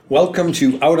Welcome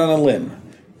to Out on a Limb,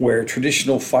 where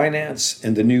traditional finance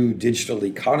and the new digital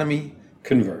economy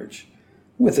converge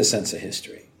with a sense of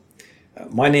history.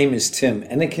 My name is Tim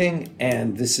Enneking,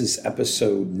 and this is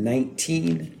episode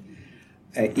 19.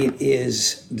 It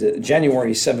is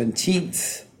January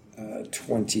 17th,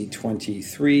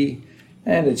 2023,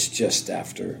 and it's just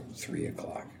after 3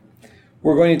 o'clock.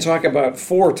 We're going to talk about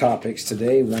 4 topics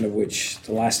today, the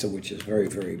last of which is very,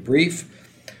 very brief.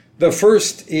 The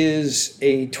first is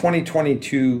a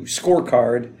 2022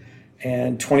 scorecard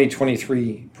and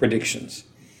 2023 predictions.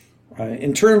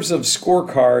 In terms of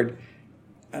scorecard,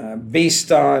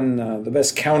 based on the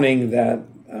best counting that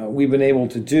we've been able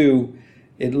to do,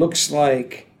 it looks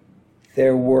like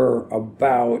there were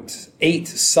about 8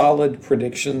 solid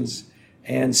predictions,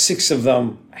 and 6 of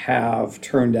them have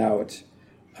turned out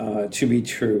to be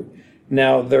true.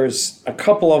 Now, there's a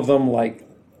couple of them, like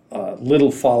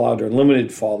little fallout or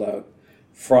limited fallout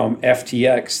from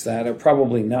FTX, that are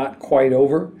probably not quite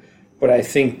over, but I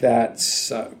think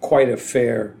that's quite a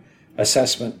fair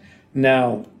assessment.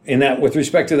 Now, with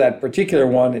respect to that particular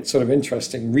one, it's sort of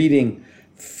interesting reading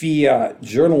fiat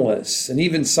journalists and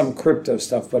even some crypto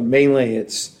stuff, but mainly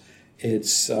it's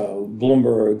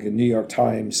Bloomberg and New York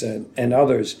Times and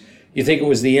others. You think it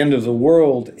was the end of the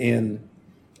world in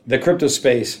the crypto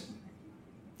space.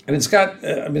 And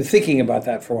I've been thinking about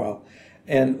that for a while.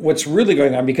 And what's really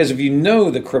going on, because if you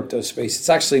know the crypto space, it's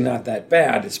actually not that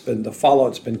bad. The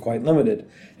fallout's been quite limited.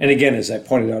 And again, as I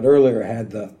pointed out earlier,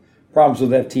 had the problems with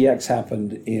FTX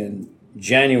happened in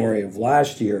January of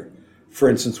last year. For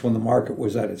instance, when the market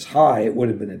was at its high, it would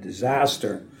have been a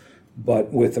disaster.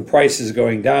 But with the prices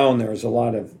going down, there was a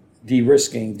lot of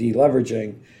de-risking,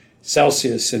 de-leveraging.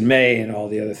 Celsius in May and all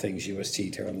the other things,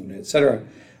 UST, Terra Luna, et cetera,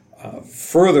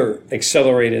 further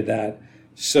accelerated that.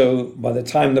 So by the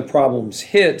time the problems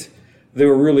hit, there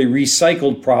were really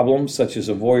recycled problems, such as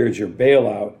a Voyager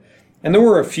bailout. And there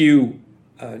were a few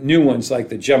new ones, like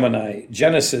the Gemini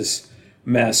Genesis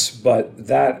mess, but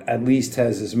that at least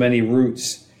has as many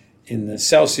roots in the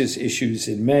Celsius issues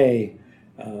in May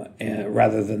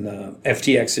rather than the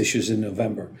FTX issues in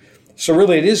November. So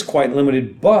really it is quite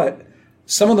limited, but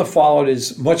some of the fallout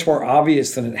is much more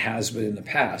obvious than it has been in the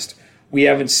past. We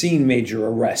haven't seen major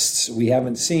arrests. We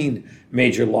haven't seen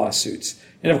major lawsuits.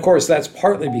 And of course, that's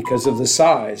partly because of the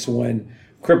size. When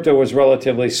crypto was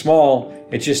relatively small,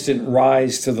 it just didn't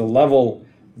rise to the level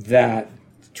that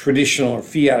traditional or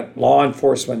fiat law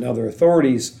enforcement and other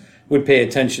authorities would pay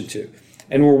attention to.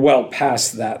 And we're well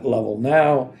past that level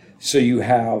now, so you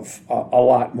have a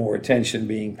lot more attention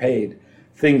being paid.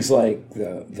 Things like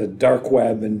the dark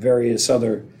web and various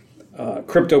other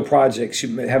crypto projects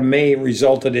may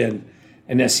resulted in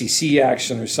an SEC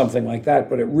action or something like that,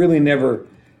 but it really never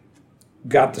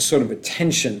got the sort of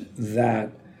attention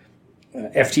that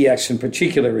FTX in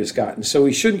particular has gotten. So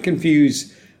we shouldn't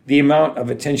confuse the amount of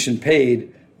attention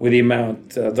paid with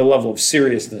the level of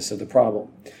seriousness of the problem.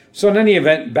 So in any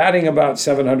event, batting about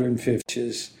 750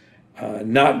 is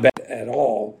not bad at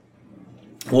all.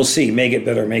 We'll see, may get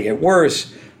better, may get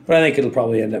worse, but I think it'll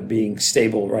probably end up being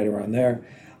stable right around there.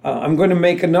 I'm going to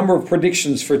make a number of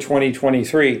predictions for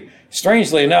 2023.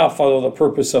 Strangely enough, although the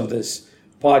purpose of this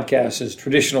podcast is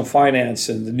traditional finance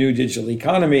and the new digital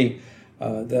economy,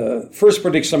 the first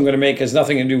prediction I'm going to make has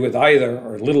nothing to do with either,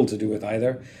 or little to do with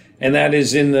either, and that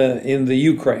is in the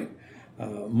Ukraine.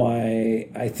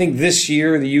 I think this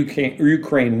year the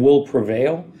Ukraine will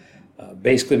prevail,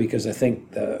 basically because I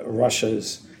think Russia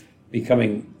is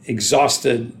becoming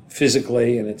exhausted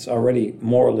physically and it's already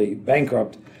morally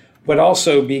bankrupt, but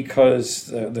also because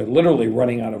they're literally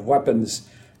running out of weapons.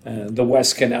 The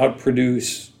West can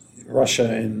outproduce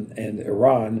Russia and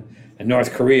Iran and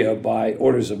North Korea by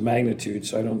orders of magnitude,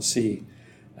 so I don't see,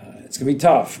 it's going to be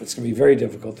tough. It's going to be very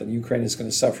difficult, and Ukraine is going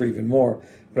to suffer even more,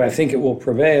 but I think it will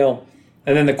prevail.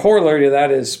 And then the corollary to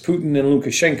that is Putin and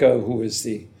Lukashenko, who is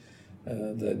the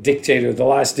dictator, the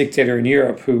last dictator in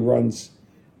Europe who runs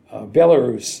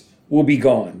Belarus, will be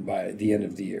gone by the end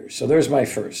of the year. So there's my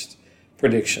first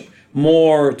prediction.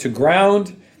 More to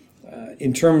ground.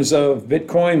 In terms of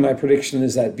Bitcoin, my prediction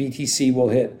is that BTC will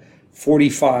hit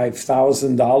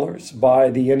 $45,000 by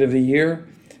the end of the year.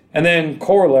 And then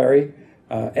corollary,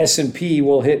 S&P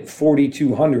will hit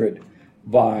 4,200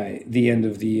 by the end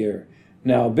of the year.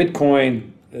 Now,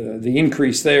 Bitcoin, the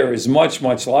increase there is much,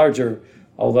 much larger,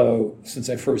 although since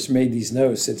I first made these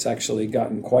notes, it's actually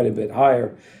gotten quite a bit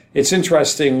higher. It's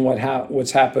interesting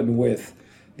what's happened with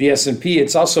the S&P.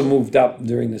 It's also moved up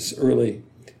during this early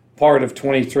part of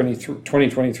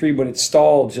 2023, but it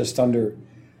stalled just under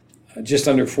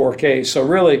 4K. So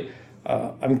really,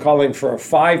 I'm calling for a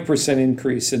 5%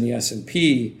 increase in the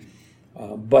S&P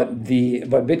But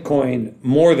Bitcoin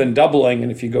more than doubling,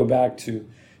 and if you go back to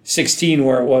 16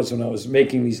 where it was when I was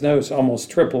making these notes,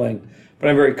 almost tripling. But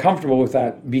I'm very comfortable with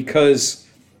that because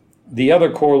the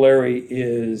other corollary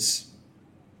is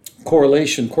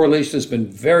correlation. Correlation has been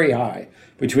very high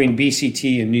between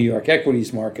BCT and New York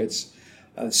equities markets.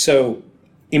 So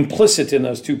implicit in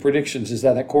those two predictions is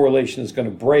that that correlation is going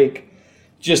to break,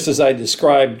 just as I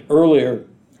described earlier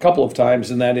a couple of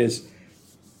times, and that is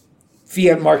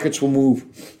fiat markets will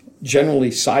move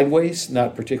generally sideways,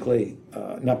 not particularly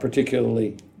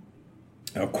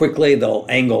quickly. They'll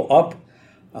angle up.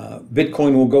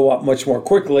 Bitcoin will go up much more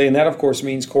quickly, and that, of course,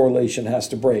 means correlation has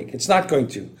to break. It's not going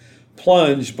to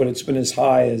plunge, but it's been as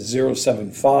high as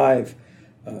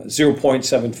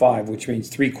 0.75, which means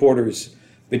three-quarters.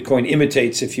 Bitcoin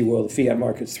imitates, if you will, the fiat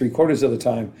markets three-quarters of the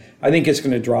time. I think it's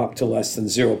going to drop to less than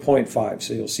 0.5,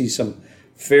 so you'll see some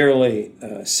fairly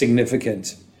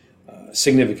significant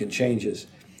changes.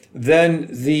 Then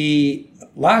the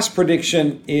last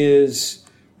prediction is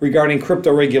regarding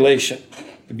crypto regulation.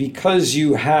 Because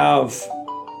you have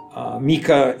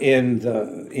MiCA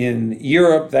in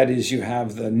Europe, that is, you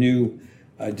have the new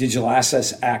Digital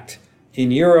Assets Act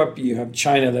in Europe, you have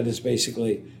China that has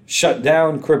basically shut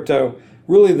down crypto.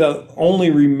 Really the only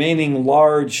remaining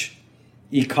large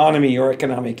economy or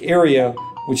economic area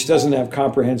which doesn't have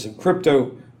comprehensive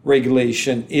crypto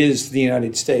regulation is the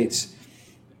United States.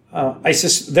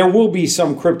 There will be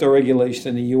some crypto regulation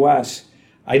in the U.S.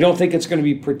 I don't think it's going to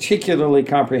be particularly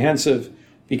comprehensive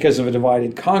because of a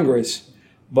divided Congress,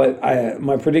 but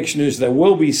my prediction is there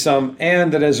will be some,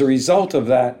 and that as a result of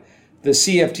that, the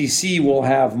CFTC will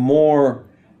have more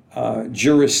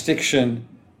jurisdiction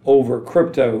over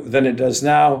crypto than it does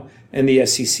now, and the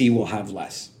SEC will have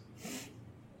less.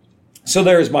 So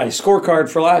there's my scorecard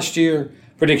for last year,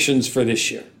 predictions for this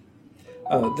year.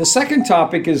 The second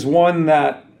topic is one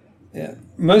that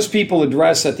most people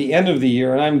address at the end of the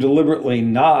year, and I'm deliberately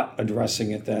not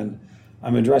addressing it then.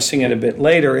 I'm addressing it a bit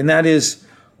later, and that is,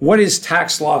 what is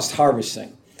tax loss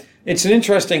harvesting? It's an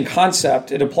interesting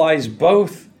concept. It applies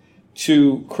both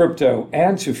to crypto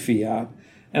and to fiat,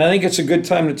 and I think it's a good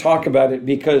time to talk about it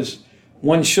because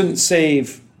one shouldn't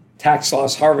save tax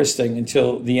loss harvesting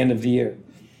until the end of the year.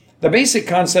 The basic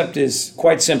concept is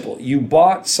quite simple. You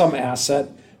bought some asset,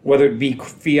 whether it be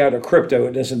fiat or crypto,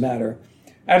 it doesn't matter,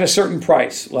 at a certain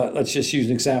price. Let's just use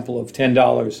an example of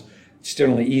 $10. It's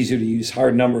generally easier to use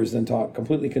hard numbers than talk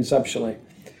completely conceptually.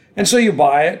 And so you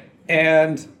buy it,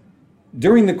 and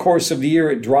during the course of the year,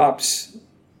 it drops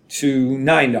to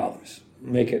 $9.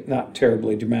 Make it not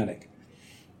terribly dramatic.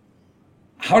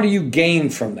 How do you gain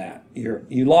from that?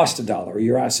 You lost $1, or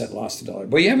your asset lost $1,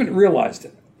 but you haven't realized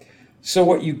it. So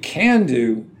what you can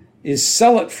do is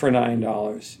sell it for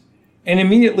 $9 and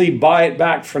immediately buy it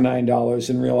back for $9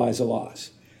 and realize a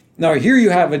loss. Now, here you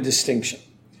have a distinction.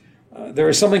 There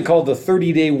is something called the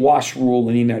 30-day wash rule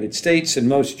in the United States, and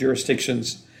most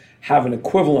jurisdictions have an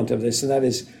equivalent of this, and that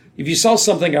is, if you sell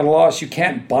something at a loss, you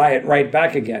can't buy it right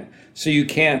back again. So you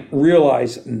can't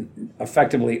realize,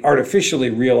 effectively, artificially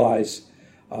realize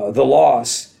the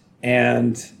loss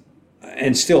and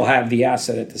still have the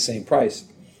asset at the same price.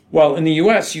 Well, in the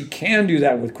U.S., you can do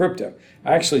that with crypto.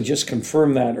 I actually just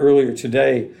confirmed that earlier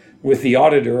today with the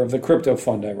auditor of the crypto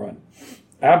fund I run.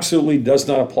 Absolutely does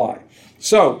not apply.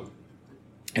 So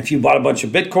if you bought a bunch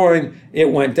of Bitcoin, it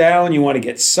went down, you want to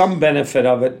get some benefit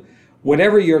of it,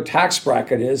 whatever your tax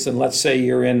bracket is, and let's say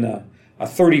you're in a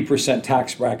 30%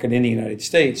 tax bracket in the United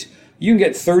States, you can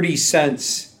get 30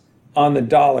 cents on the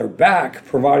dollar back,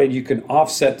 provided you can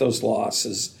offset those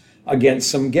losses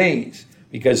against some gains,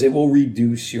 because it will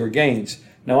reduce your gains.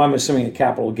 Now, I'm assuming a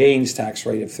capital gains tax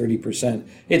rate of 30%.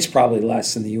 It's probably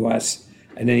less in the U.S.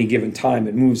 At any given time.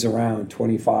 It moves around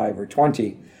 25 or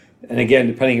 20. And again,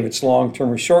 depending if it's long-term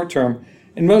or short-term,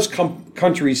 and most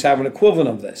countries have an equivalent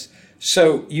of this.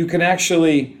 So you can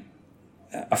actually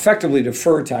effectively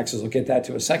defer taxes. I'll get that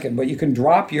to a second. But you can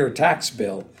drop your tax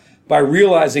bill by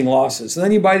realizing losses. And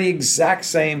then you buy the exact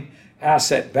same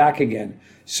asset back again.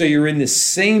 So you're in the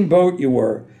same boat you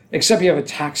were, except you have a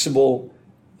taxable,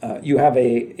 you have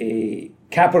a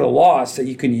capital loss that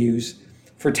you can use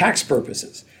for tax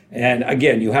purposes. And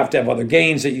again, you have to have other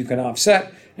gains that you can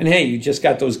offset. And hey, you just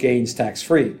got those gains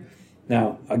tax-free.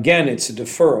 Now, again, it's a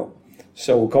deferral.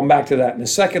 So we'll come back to that in a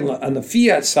second. On the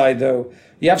fiat side, though,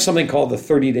 you have something called the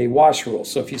 30-day wash rule.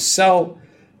 So if you sell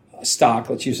a stock,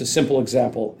 let's use a simple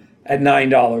example, at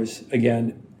 $9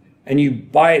 again, and you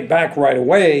buy it back right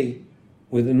away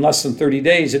within less than 30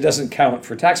 days, it doesn't count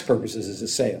for tax purposes as a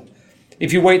sale.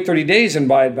 If you wait 30 days and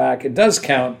buy it back, it does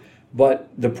count, but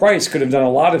the price could have done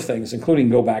a lot of things, including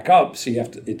go back up, so you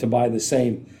have to buy the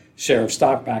same share of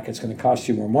stock back, it's going to cost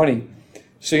you more money.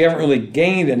 So you haven't really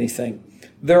gained anything.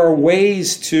 There are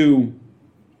ways to,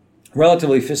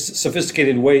 relatively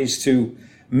sophisticated ways to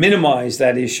minimize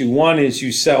that issue. One is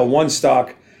you sell one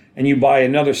stock and you buy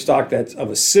another stock that's of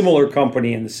a similar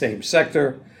company in the same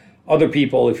sector. Other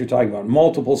people, if you're talking about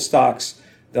multiple stocks,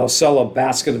 they'll sell a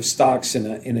basket of stocks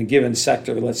in a given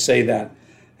sector, let's say that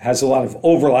has a lot of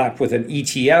overlap with an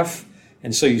ETF.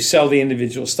 And so you sell the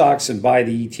individual stocks and buy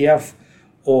the ETF,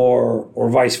 or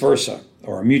vice versa,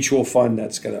 or a mutual fund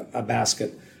that's got a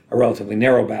basket, a relatively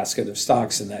narrow basket of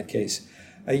stocks in that case.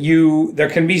 There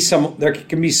can be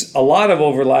a lot of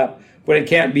overlap, but it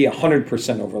can't be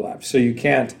 100% overlap. So you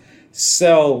can't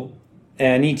sell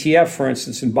an ETF, for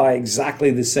instance, and buy exactly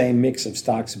the same mix of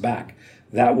stocks back.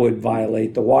 That would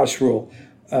violate the wash rule.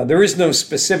 There is no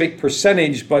specific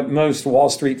percentage, but most Wall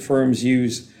Street firms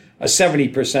use a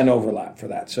 70% overlap for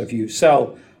that. So if you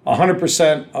sell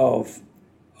 100%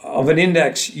 of an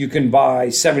index, you can buy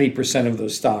 70% of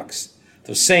those stocks,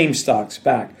 those same stocks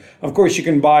back. Of course, you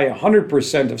can buy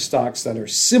 100% of stocks that are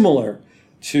similar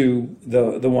to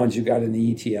the ones you got in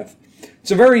the ETF.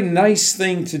 It's a very nice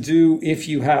thing to do if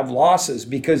you have losses,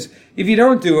 because if you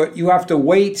don't do it, you have to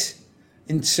wait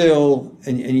until,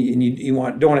 and you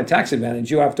don't want a tax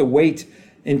advantage, you have to wait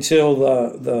until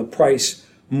the price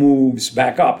moves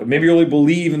back up. And maybe you really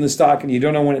believe in the stock and you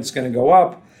don't know when it's going to go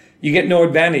up. You get no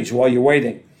advantage while you're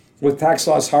waiting. With tax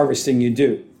loss harvesting, you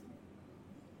do.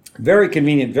 Very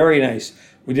convenient, very nice.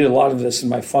 We did a lot of this in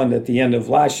my fund at the end of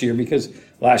last year because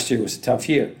last year was a tough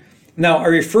year. Now, I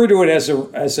refer to it as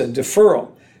a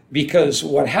deferral because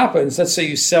what happens, let's say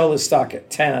you sell the stock at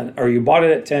 10, or you bought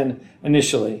it at 10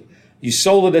 initially. You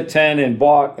sold it at 10 and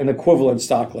bought an equivalent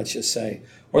stock, let's just say,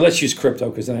 or let's use crypto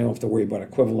because then I don't have to worry about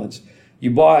equivalence.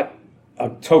 You bought a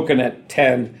token at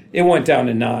 10, it went down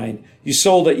to 9. You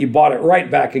sold it, you bought it right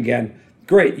back again.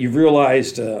 Great, you've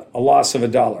realized a loss of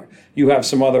 $1. You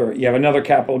have another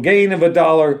capital gain of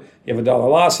 $1. You have $1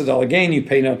 loss, $1 gain. You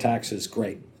pay no taxes.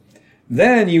 Great.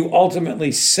 Then you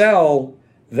ultimately sell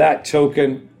that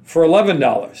token for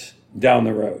 $11 down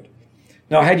the road.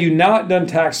 Now, had you not done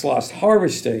tax loss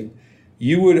harvesting,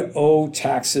 you would owe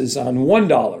taxes on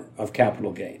 $1 of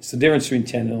capital gains, the difference between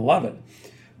 10 and 11.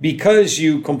 Because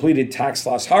you completed tax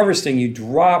loss harvesting, you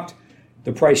dropped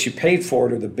the price you paid for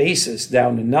it, or the basis,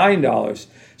 down to $9.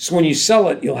 So when you sell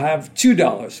it, you'll have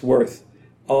 $2 worth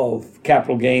of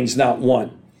capital gains, not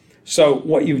 $1. So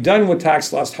what you've done with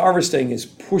tax loss harvesting is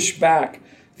push back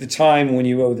the time when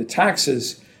you owe the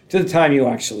taxes to the time you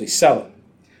actually sell it.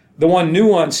 The one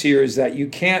nuance here is that you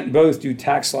can't both do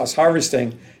tax loss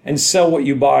harvesting and sell what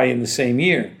you buy in the same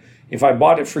year. If I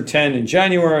bought it for 10 in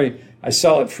January, I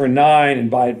sell it for 9 and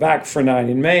buy it back for 9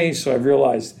 in May, so I've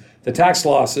realized the tax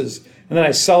losses, and then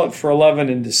I sell it for 11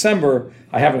 in December,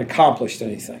 I haven't accomplished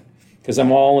anything because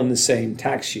I'm all in the same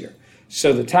tax year.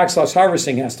 So the tax loss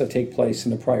harvesting has to take place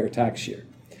in the prior tax year.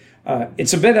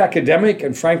 It's a bit academic,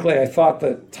 and frankly, I thought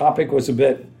the topic was a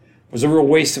real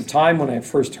waste of time when I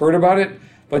first heard about it.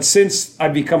 But since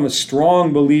I've become a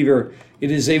strong believer,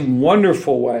 it is a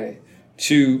wonderful way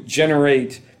to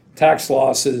generate tax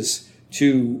losses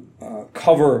to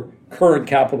cover current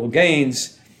capital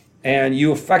gains, and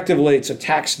it's a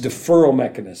tax deferral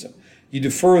mechanism. You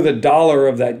defer the $1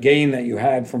 of that gain that you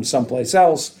had from someplace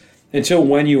else until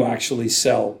when you actually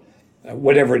sell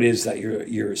whatever it is that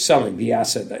you're selling, the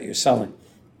asset that you're selling.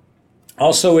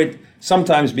 Also, it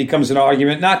sometimes becomes an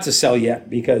argument not to sell yet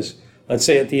because let's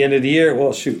say at the end of the year,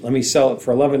 well, shoot, let me sell it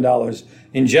for $11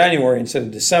 in January instead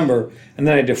of December, and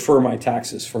then I defer my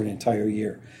taxes for an entire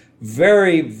year.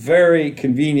 Very, very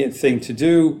convenient thing to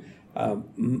do.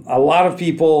 A lot of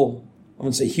people, I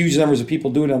wouldn't say huge numbers of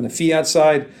people do it on the fiat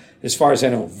side. As far as I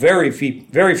know, very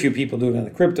few people do it on the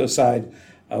crypto side.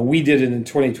 We did it in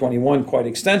 2021 quite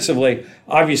extensively.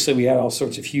 Obviously, we had all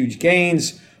sorts of huge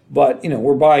gains, but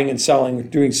we're buying and selling, we're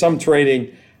doing some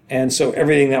trading, and so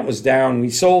everything that was down, we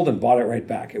sold and bought it right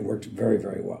back. It worked very,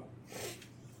 very well.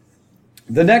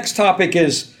 The next topic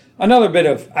is another bit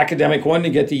of academic one to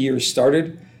get the year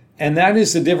started, and that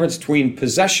is the difference between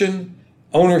possession,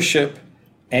 ownership,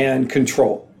 and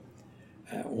control.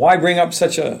 Why bring up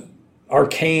such a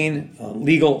arcane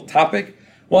legal topic?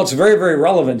 Well, it's very, very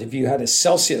relevant if you had a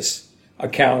Celsius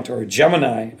account or a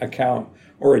Gemini account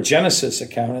or a Genesis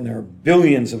account, and there are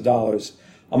billions of dollars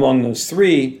among those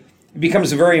three. It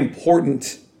becomes a very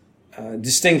important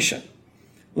distinction.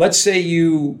 Let's say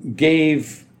you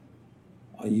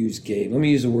let me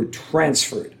use the word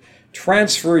transferred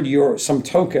some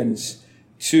tokens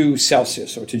to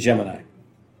Celsius or to Gemini.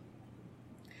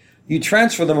 You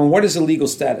transfer them, and what is the legal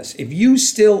status? If you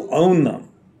still own them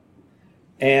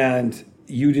and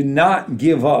you did not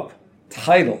give up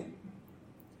title.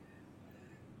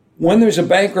 When there's a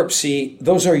bankruptcy,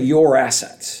 those are your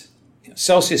assets.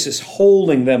 Celsius is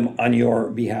holding them on your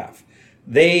behalf.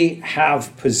 They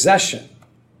have possession.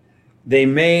 They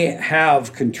may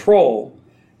have control,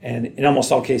 and in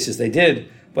almost all cases they did,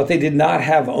 but they did not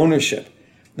have ownership.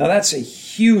 Now that's a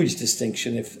huge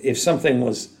distinction if something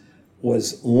was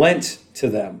lent to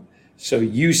them, so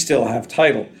you still have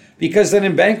title. Because then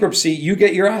in bankruptcy, you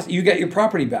get your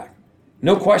property back.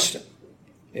 No question.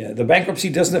 Yeah, the bankruptcy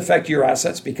doesn't affect your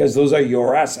assets because those are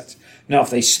your assets. Now, if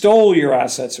they stole your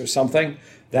assets or something,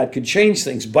 that could change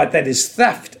things, but that is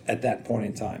theft at that point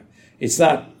in time. It's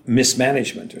not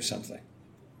mismanagement or something.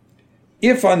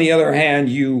 If, on the other hand,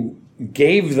 you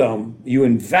gave them, you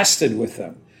invested with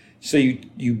them, so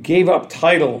you gave up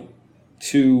title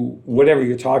to whatever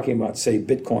you're talking about, say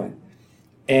Bitcoin,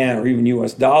 or even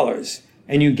US dollars,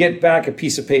 and you get back a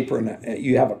piece of paper and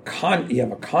you have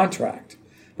a contract,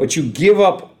 but you give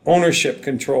up ownership,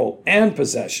 control, and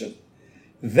possession,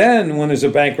 then when there's a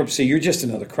bankruptcy, you're just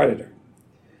another creditor.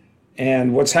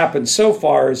 And what's happened so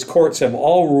far is courts have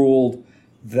all ruled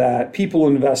that people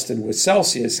who invested with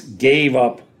Celsius gave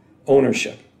up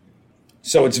ownership.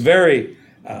 So it's very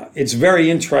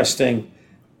interesting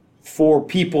for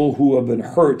people who have been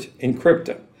hurt in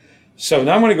crypto. So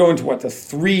now I'm going to go into what the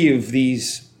three of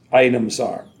these items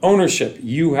are. Ownership,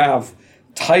 you have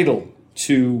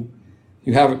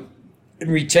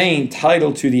retained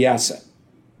title to the asset.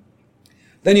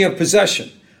 Then you have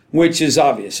possession, which is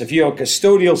obvious. If you have a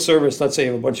custodial service, let's say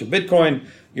you have a bunch of Bitcoin,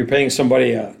 you're paying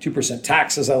somebody a 2%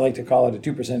 tax, as I like to call it, a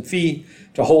 2% fee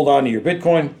to hold on to your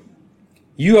Bitcoin.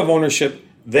 You have ownership,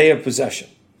 they have possession.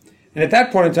 And at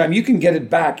that point in time, you can get it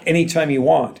back anytime you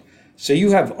want. So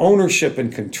you have ownership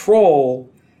and control,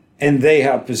 and they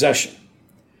have possession.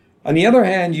 On the other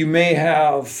hand, you may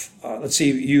have,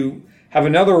 you have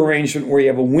another arrangement where you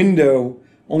have a window,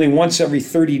 only once every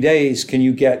 30 days can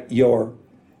you get your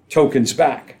tokens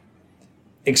back.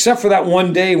 Except for that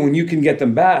one day when you can get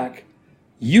them back,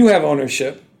 you have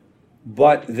ownership,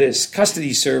 but this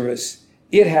custody service,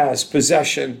 it has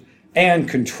possession and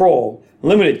control,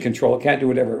 limited control. It can't do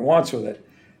whatever it wants with it,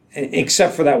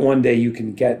 except for that one day you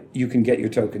can get your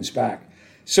tokens back.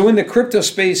 So in the crypto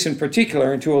space in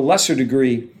particular, and to a lesser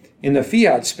degree in the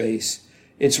fiat space,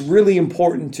 it's really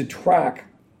important to track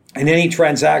in any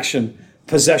transaction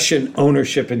possession,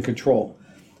 ownership, and control.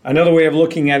 Another way of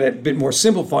looking at it, a bit more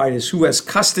simplified, is who has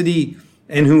custody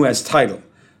and who has title.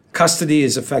 Custody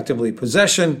is effectively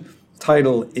possession,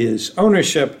 title is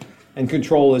ownership, and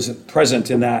control isn't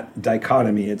present in that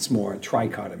dichotomy. It's more a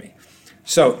trichotomy.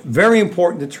 So very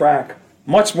important to track,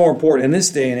 much more important in this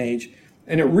day and age,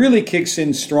 and it really kicks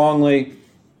in strongly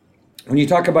when you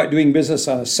talk about doing business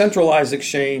on a centralized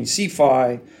exchange,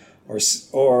 CeFi or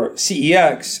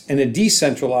CEX, and a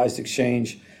decentralized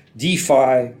exchange,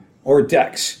 DeFi or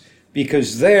DEX,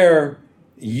 because there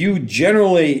you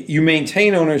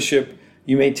maintain ownership,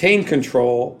 you maintain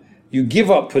control, you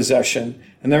give up possession,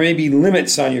 and there may be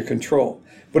limits on your control.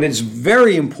 But it's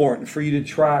very important for you to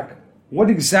track what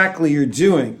exactly you're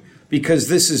doing, because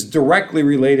this is directly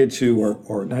related to,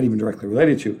 or not even directly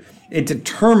related to, it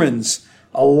determines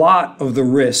a lot of the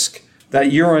risk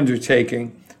that you're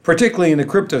undertaking, particularly in the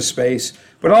crypto space,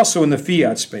 but also in the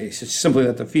fiat space. It's simply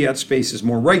that the fiat space is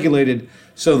more regulated,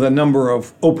 so the number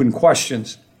of open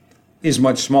questions is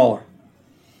much smaller.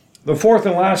 The fourth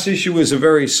and last issue is a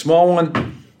very small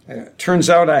one. Turns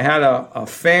out I had a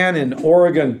fan in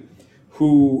Oregon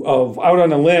out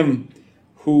on a limb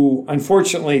who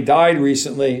unfortunately died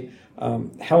recently.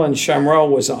 Helen Shamrell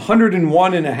was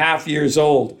 101 and a half years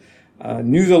old.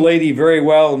 Knew the lady very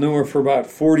well, knew her for about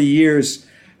 40 years.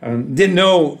 Didn't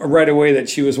know right away that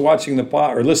she was watching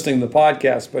listening to the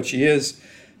podcast, but she is.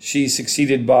 She's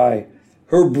succeeded by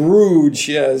her brood.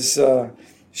 She and her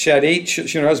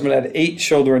husband had 8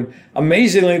 children.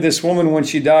 Amazingly, this woman, when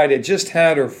she died, had just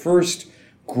had her first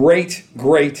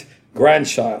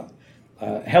great-grandchild.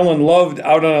 Helen loved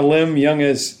Out on a Limb, young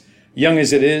as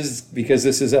it is, because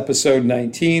this is episode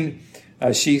 19.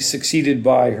 She succeeded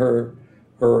by her,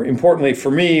 importantly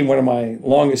for me, one of my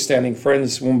longest-standing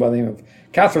friends, a woman by the name of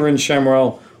Catherine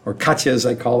Shamrell, or Katya as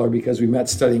I call her, because we met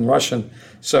studying Russian.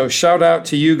 So shout out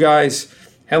to you guys.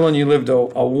 Helen, you lived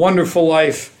a wonderful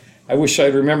life. I wish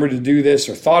I'd remembered to do this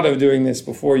or thought of doing this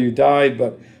before you died,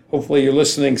 but hopefully you're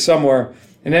listening somewhere.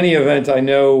 In any event, I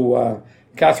know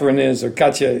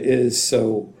Katya is,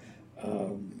 so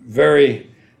a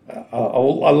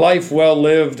life well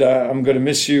lived. I'm going to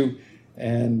miss you,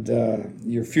 and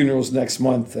your funeral's next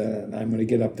month. I'm going to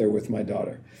get up there with my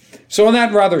daughter. So on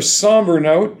that rather somber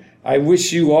note, I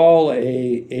wish you all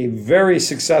a very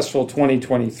successful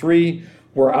 2023.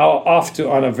 We're off to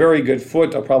on a very good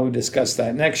foot. I'll probably discuss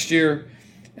that next year.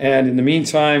 And in the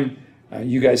meantime,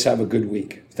 you guys have a good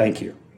week. Thank you.